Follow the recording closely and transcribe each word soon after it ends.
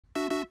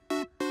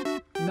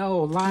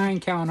no, line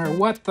counter,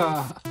 what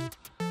the?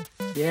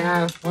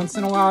 Yeah, once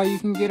in a while you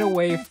can get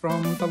away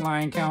from the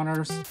line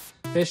counters.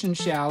 Fishing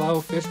shallow,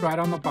 fish right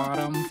on the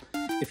bottom.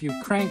 If you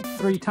crank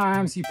 3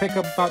 times, you pick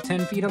up about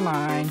 10 feet of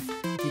line.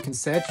 You can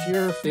set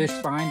your fish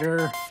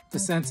finder to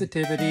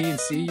sensitivity and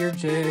see your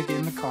jig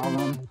in the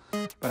column.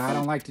 But I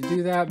don't like to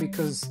do that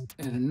because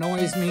it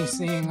annoys me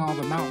seeing all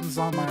the mountains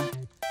on my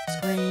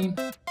screen.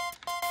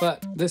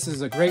 But this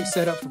is a great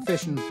setup for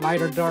fishing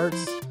lighter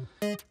darts,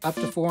 up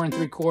to 4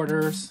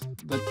 3/4,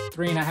 the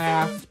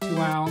 3.5, 2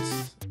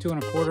 ounce, 2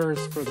 1/4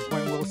 for the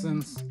Point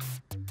Wilsons.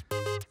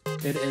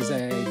 It is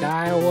a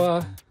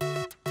Daiwa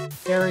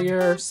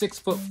Harrier,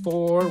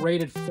 6'4",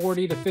 rated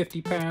 40 to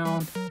 50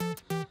 pound.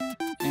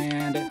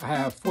 And I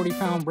have 40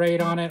 pound braid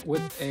on it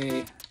with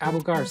a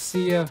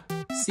Garcia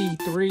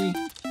C3.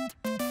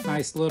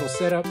 Nice little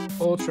setup,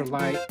 ultra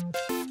light.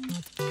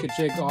 Could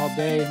jig all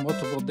day,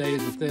 multiple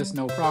days with this,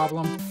 no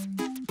problem.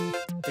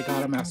 They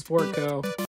got them at Sportco.